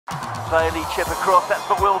Bailey chip across, that's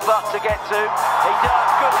for Will Butt to get to. He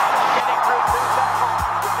does, good getting through to tackle.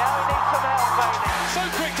 Now he needs some help, Bailey. So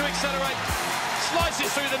quick to accelerate,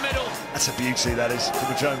 slices through the middle. That's a beauty, that is,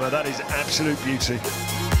 from Ajoma. That is absolute beauty.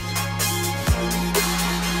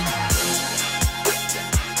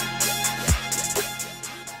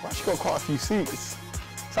 I've actually got quite a few seats.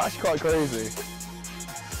 It's actually quite crazy.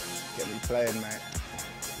 Get me playing, mate.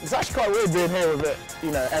 It's actually quite weird being here with it,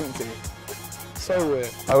 you know, empty. So weird.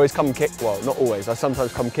 I always come kick, well, not always, I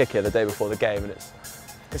sometimes come kick here the day before the game, and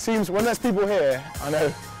it seems, when there's people here, I know,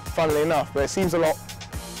 funnily enough, but it seems a lot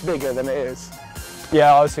bigger than it is.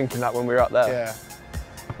 Yeah, I was thinking that when we were up there. Yeah.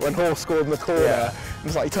 When Hall scored in the corner,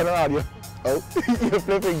 it's like you turn around, you're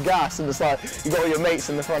flipping gas, and it's like you got all your mates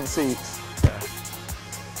in the front seats. Yeah.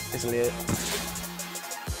 It's lit.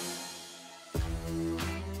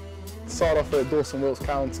 Started off at Dawson Wilkes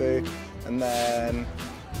County, and then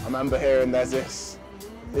I remember hearing there's this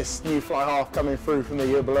new fly half coming through from the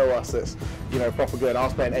year below us that's, you know, proper good. I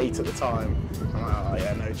was playing 8 at the time. I'm like, oh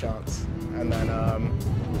yeah, no chance. And then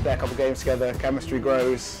play a couple of games together, chemistry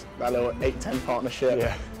grows, that little 8-10 partnership.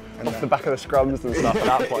 Yeah. And off the back of the scrums and stuff at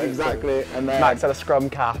that point. Exactly. And then Max had a scrum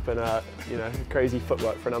cap and you know, crazy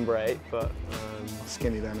footwork for number 8, but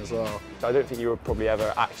skinny then as well. I don't think you were probably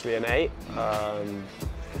ever actually an 8.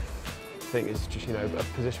 I think it's just, you know, a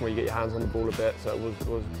position where you get your hands on the ball a bit, so it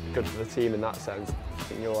was good for the team in that sense. I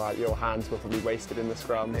think your hands were probably wasted in the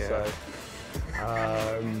scrum. Yeah. So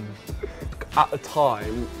at the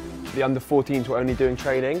time, the under-14s were only doing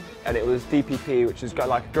training, and it was DPP, which has got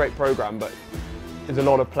like a great program, but there's a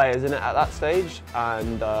lot of players in it at that stage.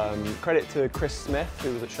 And credit to Chris Smith,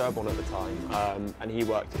 who was at Sherborne at the time, and he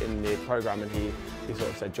worked in the program, and he sort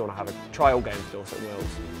of said, "Do you want to have a trial game for Dorset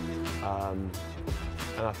Wills?"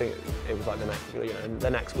 And I think it was like the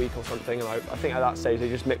next week or something. And I think at that stage they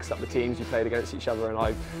just mixed up the teams. You played against each other, and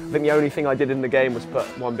I think the only thing I did in the game was put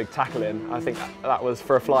one big tackle in. I think that was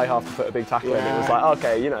for a fly half to put a big tackle in. It was like,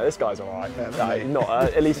 okay, you know, this guy's all right.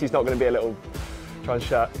 At least he's not going to be a little try and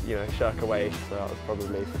shirk away. So that was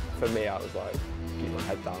probably, for me, I was like, keep my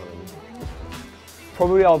head down. And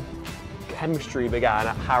probably our chemistry began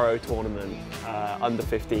at Harrow tournament, under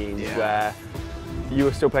 15s, where you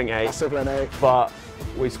were still playing 8. I was still playing 8. But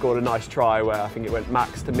we scored a nice try where I think it went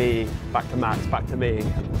Max to me, back to Max, back to me.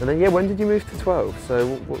 And then, yeah, when did you move to 12?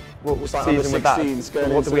 So what was the season with that?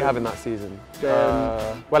 What did we have in that season?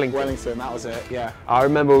 Wellington. Wellington, that was it, yeah. I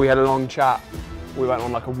remember we had a long chat. We went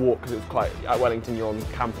on like a walk, because it was quite, at Wellington you're on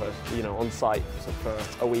campus, you know, on site for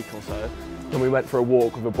a week or so. And we went for a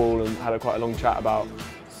walk with a ball and had quite a long chat about,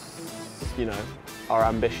 you know, our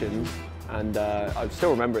ambitions. And I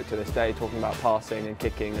still remember it to this day, talking about passing and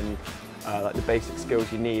kicking and like the basic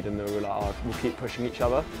skills you need, and we were like, oh, we'll keep pushing each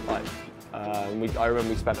other. Like, I remember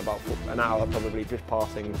we spent about an hour probably just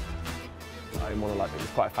passing in one of, like, it was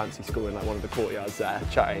quite a fancy school in like one of the courtyards there,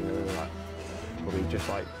 chatting, and we were like, probably just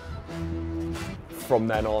like, from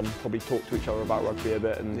then on, probably talk to each other about rugby a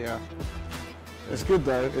bit. And yeah. It's good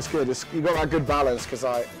though, it's good. You've got that good balance, because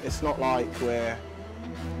like, it's not like we're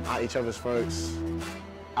at each other's throats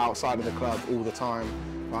outside of the club all the time.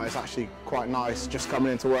 Like, it's actually quite nice just coming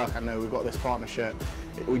into work. I know we've got this partnership.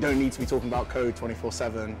 We don't need to be talking about code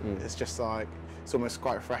 24/7. It's just like, it's almost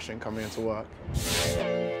quite refreshing coming into work.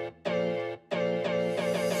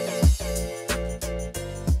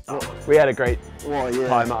 We had a great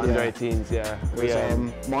time at under 18s, yeah.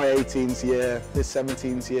 My 18s year, his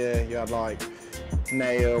 17s year, you had like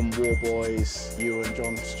Nahum, War Boys, you and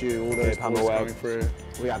John Stew, all those boys coming through.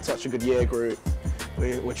 We had such a good year group.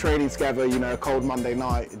 We're training together, you know, a cold Monday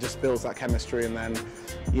night, it just builds that chemistry. And then,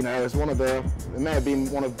 you know, it may have been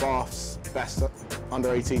one of Bath's best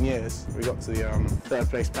under 18 years. We got to the 3rd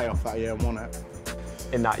place playoff that year and won it.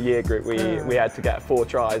 In that year group, we had to get 4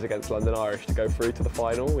 tries against London Irish to go through to the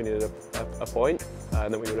final. We needed a point,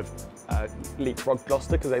 and then we would have leapfrogged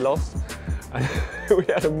Gloucester because they lost. And we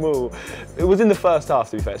had a maul. It was in the first half,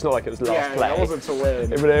 to be fair. It's not like it was last play. Yeah, it wasn't to win.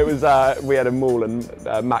 But it was, we had a maul, and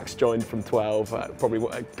Max joined from 12, probably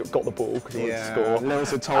got the ball because he wanted to score.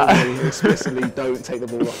 Lewis had told me explicitly, don't take the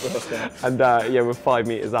ball off the hooker. And yeah, we're 5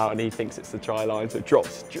 metres out, and he thinks it's the try line, so it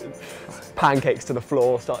drops pancakes to the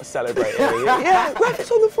floor, starts celebrating. Yeah, ref,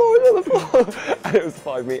 it's on the floor, it's on the floor. And it was the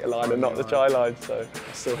 5 metre line and not the try line. So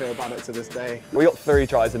I still hear about it to this day. We got 3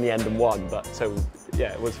 tries in the end and 1, but so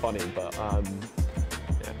yeah, it was funny, but yeah,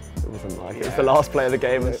 it wasn't like it was the last play of the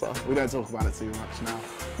game and stuff. We don't talk about it too much now.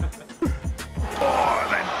 Oh,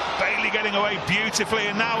 and then Bailey getting away beautifully,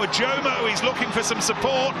 and now Ajoma, he's looking for some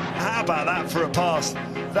support. How about that for a pass?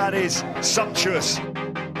 That is sumptuous.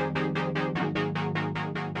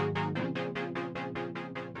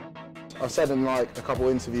 said in like a couple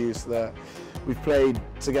interviews that we've played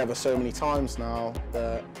together so many times now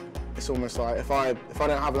that it's almost like if I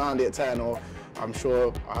don't have Andy at 10, or I'm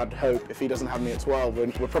sure I'd hope if he doesn't have me at 12,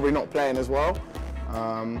 we're probably not playing as well.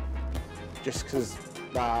 Just because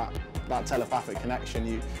that telepathic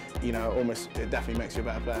connection, you know, it definitely makes you a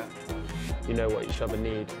better player. You know what each other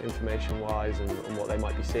need information-wise and what they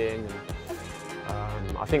might be seeing.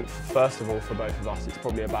 And, I think first of all for both of us, it's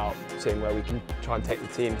probably about seeing where we can try and take the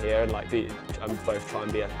team here and both try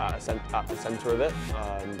and be at the centre of it.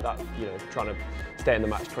 That, you know, trying to stay in the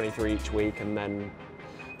match 23 each week and then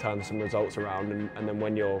turn some results around. And then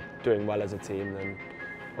when you're doing well as a team, then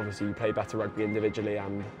obviously you play better rugby individually,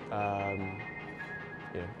 and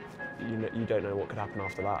you don't know what could happen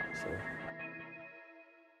after that. So.